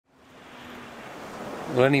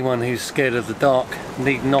Well, anyone who's scared of the dark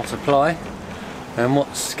need not apply. And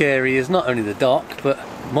what's scary is not only the dark, but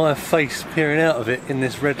my face peering out of it in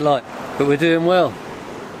this red light. But we're doing well.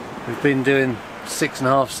 We've been doing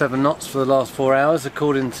 6.5, 7 knots for the last 4 hours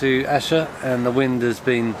according to Asha, and the wind has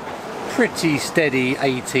been pretty steady,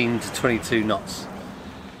 18 to 22 knots.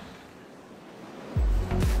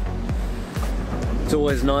 It's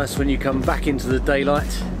always nice when you come back into the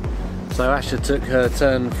daylight. So Asha took her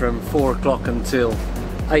turn from 4 o'clock until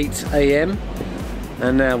 8 AM,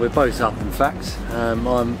 and now we're both up in fact.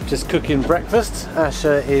 I'm just cooking breakfast.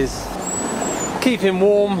 Asha is keeping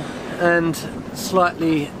warm and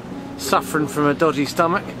slightly suffering from a dodgy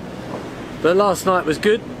stomach. But last night was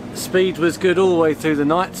good. Speed was good all the way through the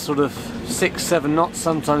night, sort of 6, 7 knots,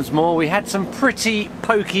 sometimes more. We had some pretty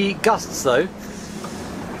pokey gusts though.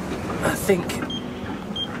 I think,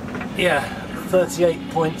 yeah,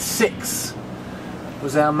 38.6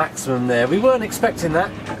 was our maximum there. We weren't expecting that.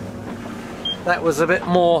 That was a bit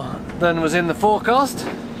more than was in the forecast,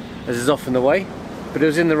 as is often the way, but it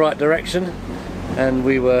was in the right direction and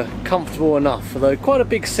we were comfortable enough, although quite a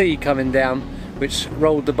big sea coming down which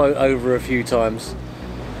rolled the boat over a few times.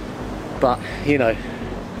 But, you know,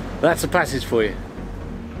 that's a passage for you.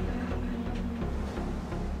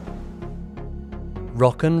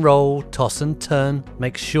 Rock and roll, toss and turn,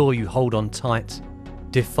 make sure you hold on tight.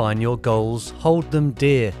 Define your goals, hold them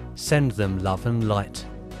dear, send them love and light.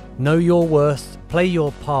 Know your worth, play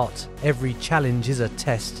your part, every challenge is a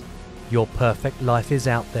test. Your perfect life is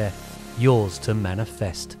out there, yours to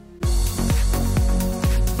manifest.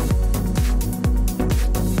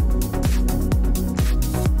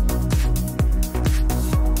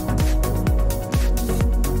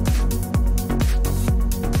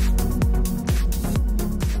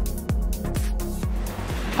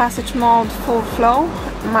 Passage mode full flow.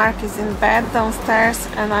 Mark is in bed downstairs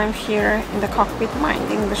and I'm here in the cockpit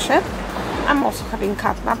minding the ship. I'm also having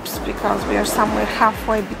cat naps because we are somewhere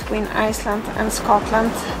halfway between Iceland and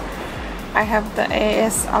Scotland. I have the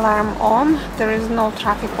AS alarm on. There is no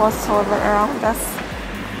traffic whatsoever around us.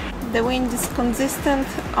 The wind is consistent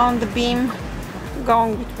on the beam,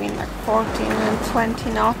 going between like 14 and 20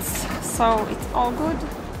 knots, so it's all good.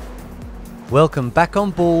 Welcome back on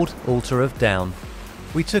board Altor of Down.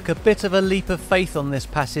 We took a bit of a leap of faith on this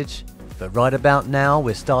passage, but right about now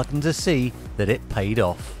we're starting to see that it paid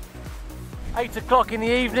off. 8 o'clock in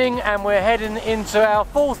the evening and we're heading into our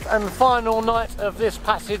 4th and final night of this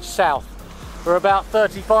passage south. We're about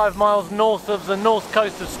 35 miles north of the north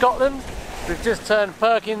coast of Scotland. We've just turned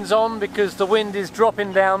Perkins on because the wind is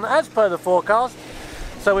dropping down as per the forecast.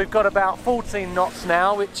 So we've got about 14 knots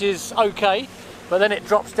now, which is okay, but then it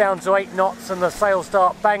drops down to 8 knots and the sails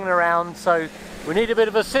start banging around, so we need a bit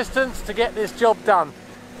of assistance to get this job done.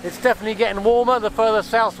 It's definitely getting warmer the further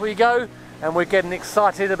south we go, and we're getting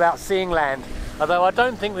excited about seeing land. Although I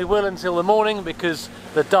don't think we will until the morning because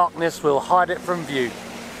the darkness will hide it from view.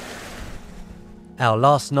 Our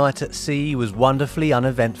last night at sea was wonderfully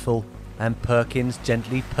uneventful, and Perkins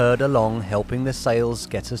gently purred along, helping the sails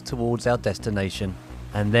get us towards our destination.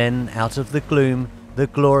 And then, out of the gloom, the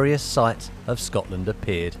glorious sight of Scotland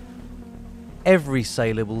appeared. Every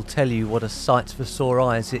sailor will tell you what a sight for sore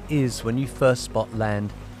eyes it is when you first spot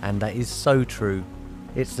land, and that is so true.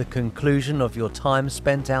 It's the conclusion of your time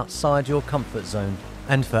spent outside your comfort zone.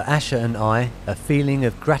 And for Asha and I, a feeling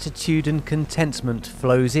of gratitude and contentment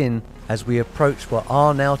flows in as we approach what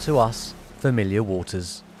are now to us familiar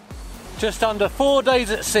waters. Just under 4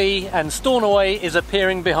 days at sea and Stornoway is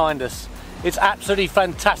appearing behind us. It's absolutely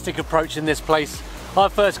fantastic approaching this place. I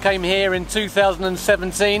first came here in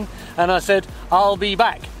 2017 and I said, I'll be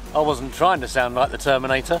back. I wasn't trying to sound like the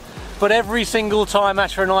Terminator, but every single time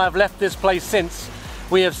Asha and I have left this place since,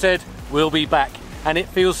 we have said, we'll be back. And it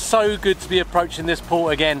feels so good to be approaching this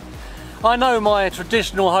port again. I know my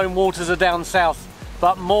traditional home waters are down south,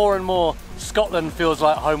 but more and more Scotland feels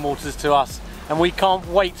like home waters to us, and we can't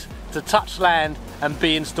wait to touch land and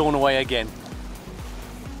be in Stornoway again.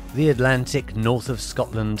 The Atlantic north of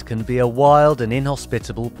Scotland can be a wild and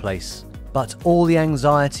inhospitable place, but all the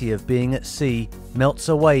anxiety of being at sea melts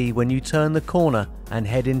away when you turn the corner and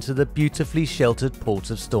head into the beautifully sheltered port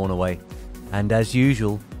of Stornoway. And as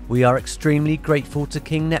usual, we are extremely grateful to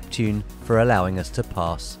King Neptune for allowing us to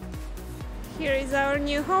pass. Here is our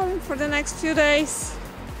new home for the next few days.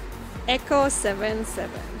 Echo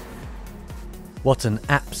 77. What an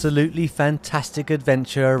absolutely fantastic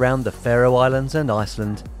adventure around the Faroe Islands and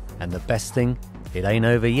Iceland. And the best thing, it ain't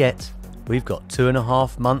over yet. We've got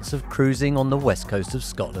 2.5 months of cruising on the west coast of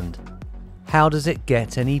Scotland. How does it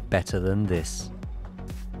get any better than this?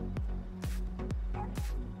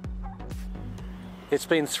 It's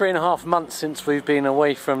been 3.5 months since we've been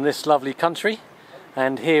away from this lovely country,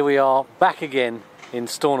 and here we are back again in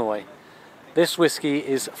Stornoway. This whisky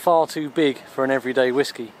is far too big for an everyday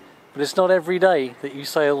whisky, but it's not every day that you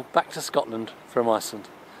sail back to Scotland from Iceland.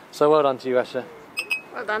 So well done to you, Asha.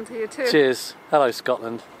 Well done to you too. Cheers. Hello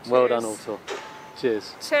Scotland. Cheers. Well done, Altor.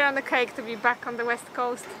 Cheers. Share on the cake to be back on the west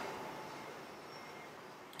coast.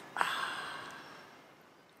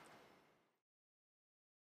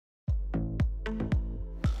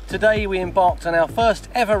 Today we embarked on our first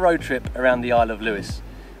ever road trip around the Isle of Lewis.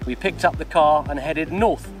 We picked up the car and headed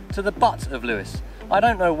north to the butt of Lewis. I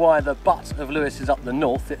don't know why the butt of Lewis is up the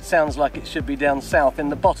north. It sounds like it should be down south in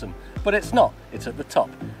the bottom, but it's not, it's at the top.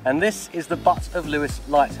 And this is the butt of Lewis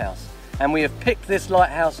lighthouse. And we have picked this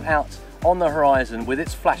lighthouse out on the horizon with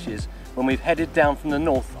its flashes when we've headed down from the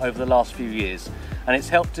north over the last few years. And it's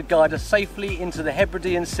helped to guide us safely into the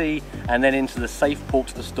Hebridean Sea and then into the safe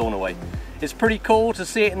port of Stornoway. It's pretty cool to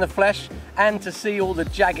see it in the flesh and to see all the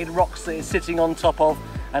jagged rocks that it's sitting on top of,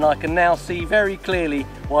 and I can now see very clearly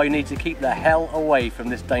why you need to keep the hell away from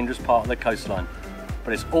this dangerous part of the coastline.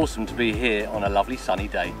 But it's awesome to be here on a lovely sunny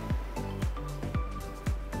day.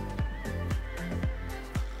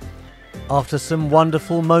 After some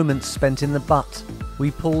wonderful moments spent in the butt, we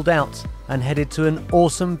pulled out and headed to an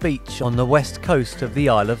awesome beach on the west coast of the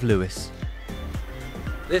Isle of Lewis.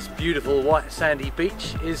 This beautiful white sandy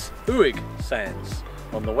beach is Uig Sands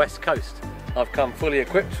on the west coast. I've come fully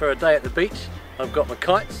equipped for a day at the beach. I've got my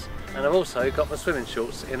kites and I've also got my swimming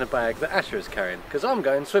shorts in a bag that Asha is carrying, because I'm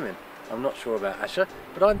going swimming. I'm not sure about Asha,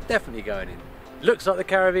 but I'm definitely going in. Looks like the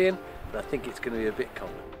Caribbean, but I think it's going to be a bit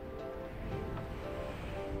cold.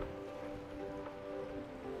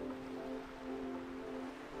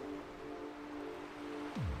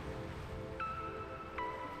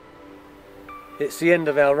 It's the end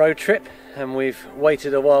of our road trip, and we've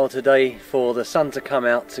waited a while today for the sun to come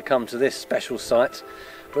out to come to this special site,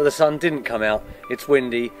 but the sun didn't come out. It's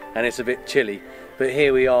windy and it's a bit chilly, but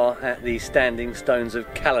here we are at the Standing Stones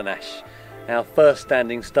of Callanish. Our first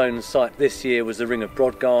Standing Stones site this year was the Ring of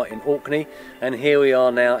Brodgar in Orkney, and here we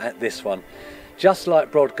are now at this one. Just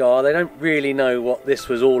like Brodgar, they don't really know what this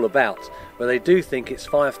was all about, but they do think it's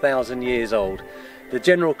 5,000 years old. The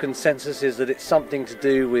general consensus is that it's something to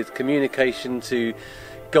do with communication to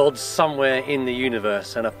gods somewhere in the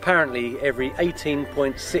universe, and apparently every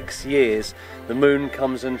 18.6 years the moon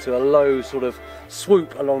comes into a low sort of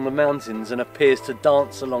swoop along the mountains and appears to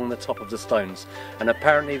dance along the top of the stones, and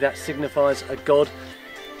apparently that signifies a god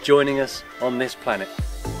joining us on this planet.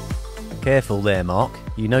 Careful there, Mark.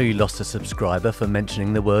 You know you lost a subscriber for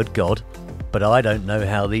mentioning the word God. But I don't know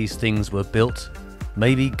how these things were built.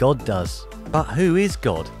 Maybe God does. But who is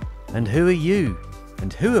God? And who are you?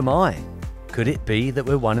 And who am I? Could it be that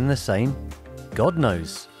we're one and the same? God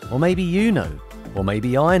knows. Or maybe you know. Or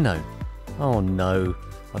maybe I know. Oh no,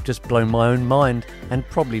 I've just blown my own mind and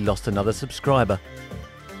probably lost another subscriber.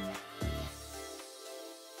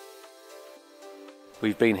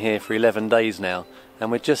 We've been here for 11 days now,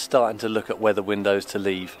 and we're just starting to look at weather windows to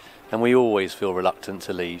leave, and we always feel reluctant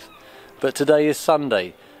to leave. But today is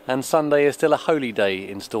Sunday, and Sunday is still a holy day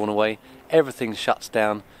in Stornoway. Everything shuts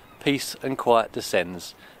down, peace and quiet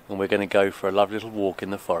descends, and we're going to go for a lovely little walk in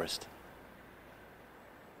the forest.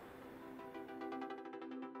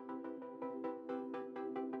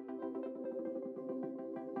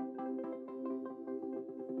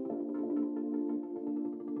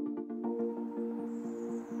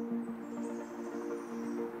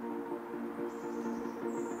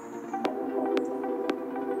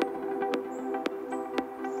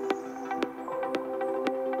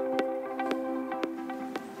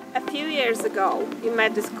 A few years ago, we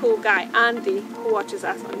met this cool guy Andy, who watches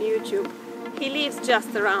us on YouTube. He lives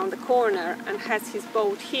just around the corner and has his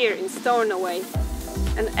boat here in Stornoway.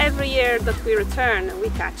 And every year that we return, we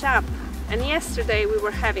catch up. And yesterday we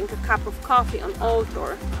were having a cup of coffee on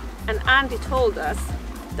Altor, and Andy told us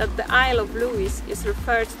that the Isle of Lewis is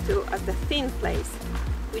referred to as the thin place,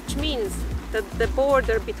 which means that the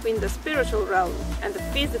border between the spiritual realm and the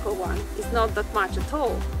physical one is not that much at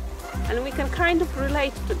all. And we can kind of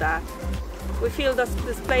relate to that. We feel that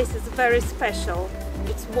this place is very special.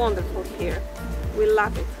 It's wonderful here. We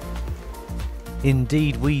love it.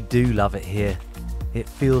 Indeed, we do love it here. It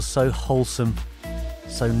feels so wholesome,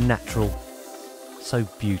 so natural, so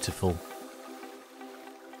beautiful.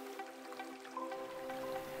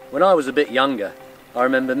 When I was a bit younger, I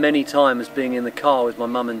remember many times being in the car with my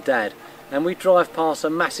mum and dad, and we'd drive past a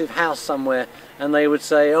massive house somewhere and they would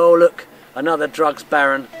say, "Oh look, another drugs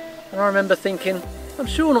baron." And I remember thinking, I'm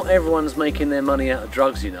sure not everyone's making their money out of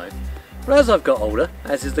drugs, you know. But as I've got older,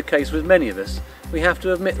 as is the case with many of us, we have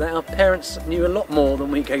to admit that our parents knew a lot more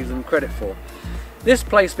than we gave them credit for. This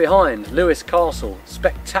place behind, Lewis Castle,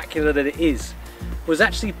 spectacular that it is, was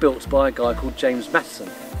actually built by a guy called James Matheson.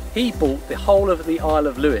 He bought the whole of the Isle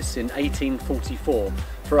of Lewis in 1844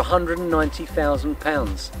 for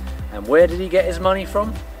 £190,000. And where did he get his money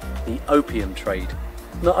from? The opium trade.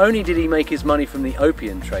 Not only did he make his money from the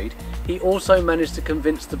opium trade, he also managed to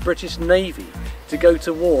convince the British Navy to go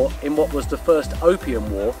to war in what was the first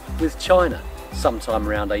opium war with China, sometime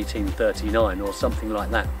around 1839 or something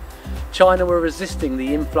like that. China were resisting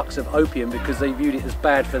the influx of opium because they viewed it as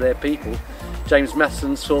bad for their people. James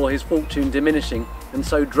Matheson saw his fortune diminishing and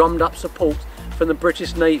so drummed up support from the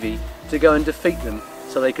British Navy to go and defeat them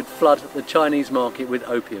so they could flood the Chinese market with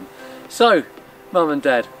opium. So, Mum and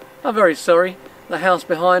Dad, I'm very sorry, the house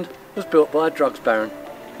behind was built by a drugs baron.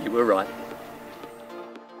 You were right.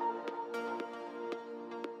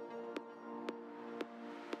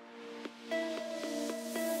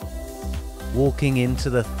 Walking into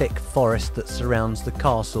the thick forest that surrounds the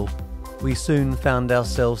castle, we soon found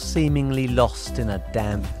ourselves seemingly lost in a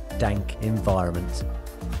damp, dank environment.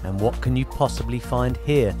 And what can you possibly find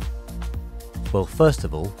here? Well, first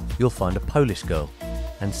of all, you'll find a Polish girl,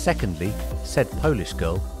 and secondly, said Polish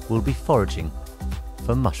girl will be foraging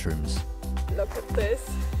for mushrooms. Look at this.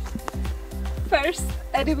 First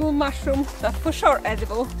edible mushroom, that's for sure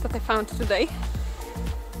edible, that I found today.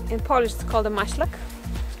 In Polish it's called a maślak.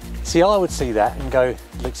 See, I would see that and go,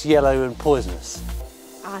 looks yellow and poisonous.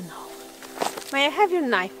 Ah, no. May I have your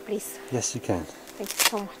knife, please? Yes, you can. Thank you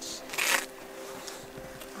so much.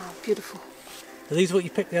 Ah, beautiful. Are these what you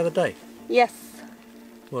picked the other day? Yes.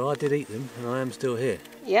 Well, I did eat them and I am still here.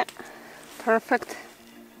 Yeah, perfect.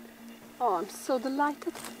 Oh, I'm so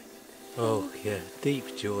delighted. Oh, yeah,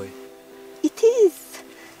 deep joy. It is.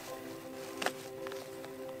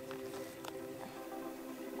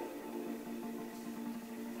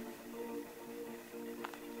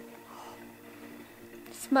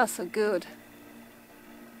 It smells so good.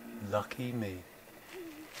 Lucky me.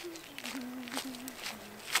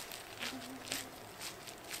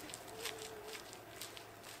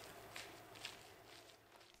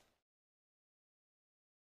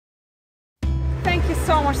 Thank you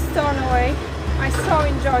so much, Stornoway. I so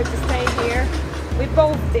enjoyed to stay here. We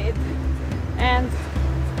both did. And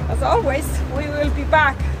as always, we will be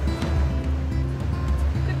back.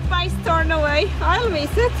 Goodbye, Stornoway. I'll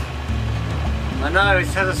miss it. I know, it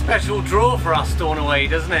has a special draw for us, Stornoway,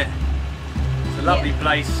 doesn't it? It's a lovely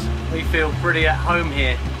place. We feel pretty at home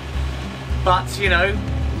here. But, you know,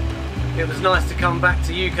 it was nice to come back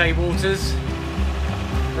to UK waters.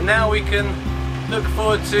 And now we can look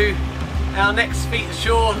forward to our next feet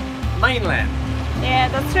ashore mainland. Yeah,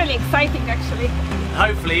 that's really exciting actually.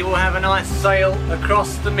 Hopefully we'll have a nice sail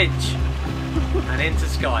across the Minch and into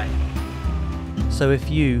Skye. So if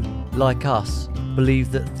you, like us,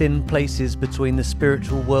 believe that thin places between the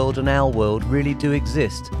spiritual world and our world really do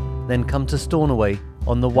exist, then come to Stornoway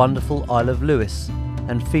on the wonderful Isle of Lewis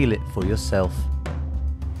and feel it for yourself.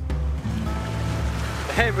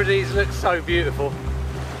 The Hebrides look so beautiful.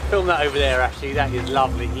 Film that over there, actually, that is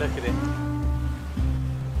lovely, look at it.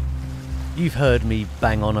 You've heard me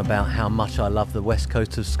bang on about how much I love the west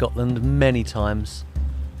coast of Scotland many times,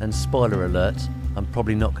 and spoiler alert, I'm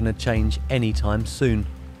probably not going to change anytime soon.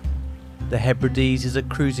 The Hebrides is a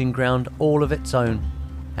cruising ground all of its own,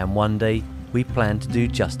 and one day we plan to do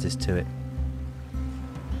justice to it.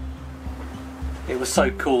 It was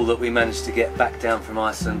so cool that we managed to get back down from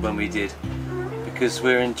Iceland when we did, because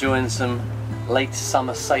we're enjoying some late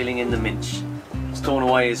summer sailing in the Minch.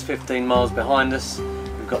 Stornoway is 15 miles behind us.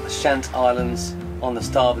 We've got the Shant Islands on the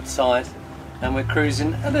starboard side, and we're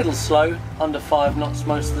cruising a little slow, under 5 knots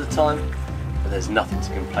most of the time, but there's nothing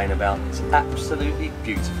to complain about. It's absolutely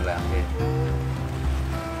beautiful out here.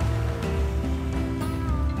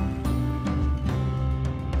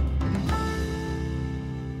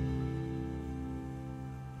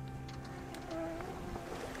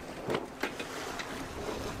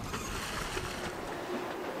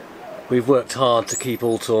 We've worked hard to keep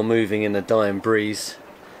Altor moving in a dying breeze.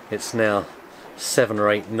 It's now 7 or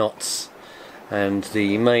 8 knots and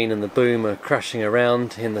the main and the boom are crashing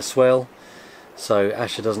around in the swell, so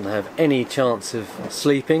Asha doesn't have any chance of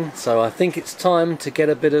sleeping, so I think it's time to get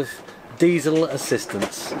a bit of diesel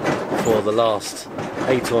assistance for the last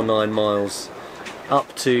 8 or 9 miles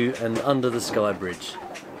up to and under the Skye Bridge.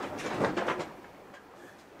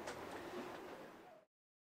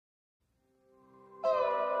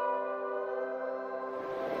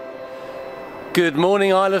 Good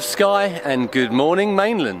morning Isle of Skye and good morning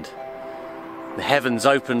mainland. The heavens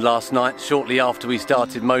opened last night shortly after we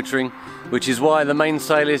started motoring, which is why the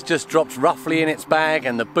mainsail is just dropped roughly in its bag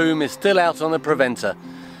and the boom is still out on the preventer.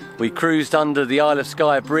 We cruised under the Isle of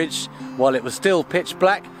Skye Bridge while it was still pitch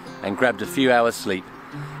black and grabbed a few hours sleep.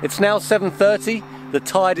 It's now 7:30, the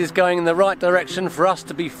tide is going in the right direction for us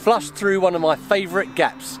to be flushed through one of my favourite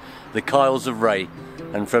gaps, the Kyles of Rhea,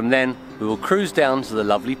 and from then we will cruise down to the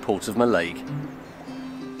lovely port of Mallaig.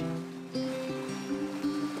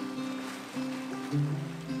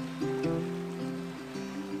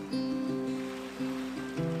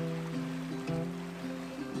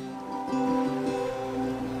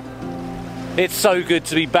 It's so good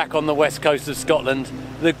to be back on the west coast of Scotland.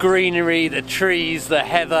 The greenery, the trees, the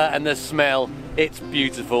heather and the smell, it's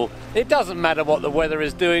beautiful. It doesn't matter what the weather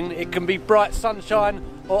is doing, it can be bright sunshine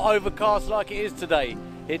or overcast like it is today.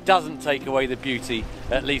 It doesn't take away the beauty,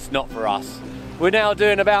 at least not for us. We're now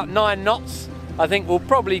doing about 9 knots. I think we'll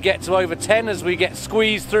probably get to over 10 as we get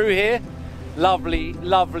squeezed through here. Lovely,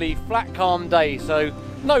 lovely, flat calm day, so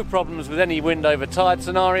no problems with any wind over tide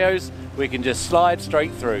scenarios. We can just slide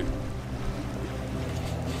straight through.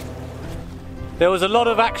 There was a lot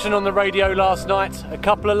of action on the radio last night. A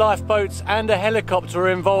couple of lifeboats and a helicopter were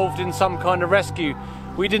involved in some kind of rescue.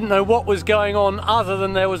 We didn't know what was going on other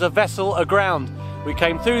than there was a vessel aground. We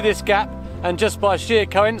came through this gap and just by sheer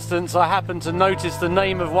coincidence I happened to notice the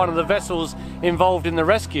name of one of the vessels involved in the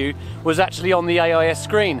rescue was actually on the AIS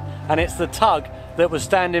screen, and it's the tug that was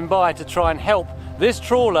standing by to try and help this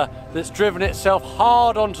trawler that's driven itself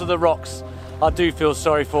hard onto the rocks. I do feel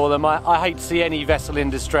sorry for them. I hate to see any vessel in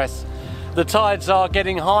distress. The tides are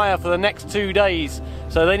getting higher for the next 2 days,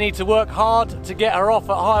 so they need to work hard to get her off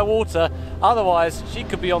at high water, otherwise she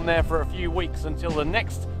could be on there for a few weeks until the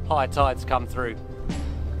next high tides come through.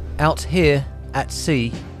 Out here at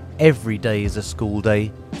sea, every day is a school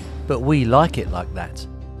day, but we like it like that.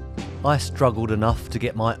 I struggled enough to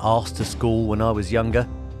get my arse to school when I was younger,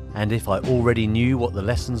 and if I already knew what the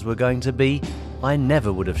lessons were going to be, I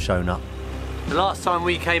never would have shown up. The last time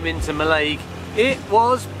we came into Mallaig, it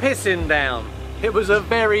was pissing down. It was a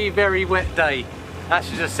very, very wet day.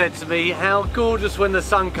 Asha just said to me, how gorgeous when the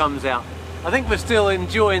sun comes out. I think we're still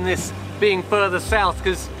enjoying this being further south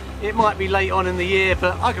because it might be late on in the year,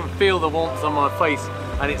 but I can feel the warmth on my face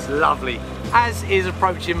and it's lovely. As is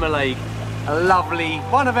approaching Mallaig. A lovely,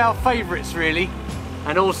 one of our favourites really,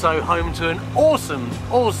 and also home to an awesome,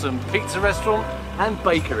 awesome pizza restaurant and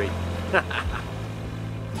bakery.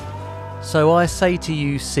 So I say to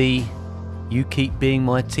you, sea, you keep being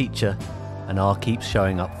my teacher and I'll keep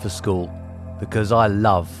showing up for school because I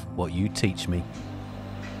love what you teach me.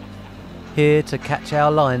 Here to catch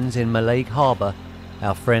our lines in Mallaig Harbour,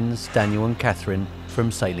 our friends Daniel and Catherine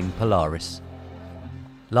from Sailing Polaris.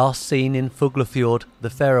 Last seen in Fuglafjord, the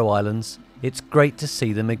Faroe Islands, it's great to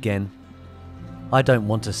see them again. I don't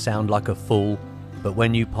want to sound like a fool, but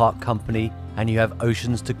when you part company and you have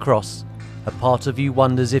oceans to cross, a part of you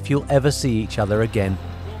wonders if you'll ever see each other again.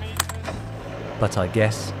 But I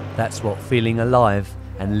guess that's what feeling alive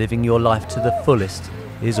and living your life to the fullest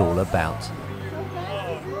is all about.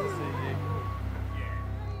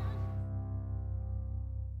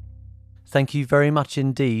 Thank you very much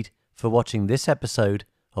indeed for watching this episode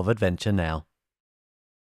of Adventure Now.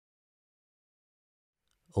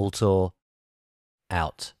 Altor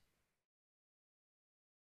out.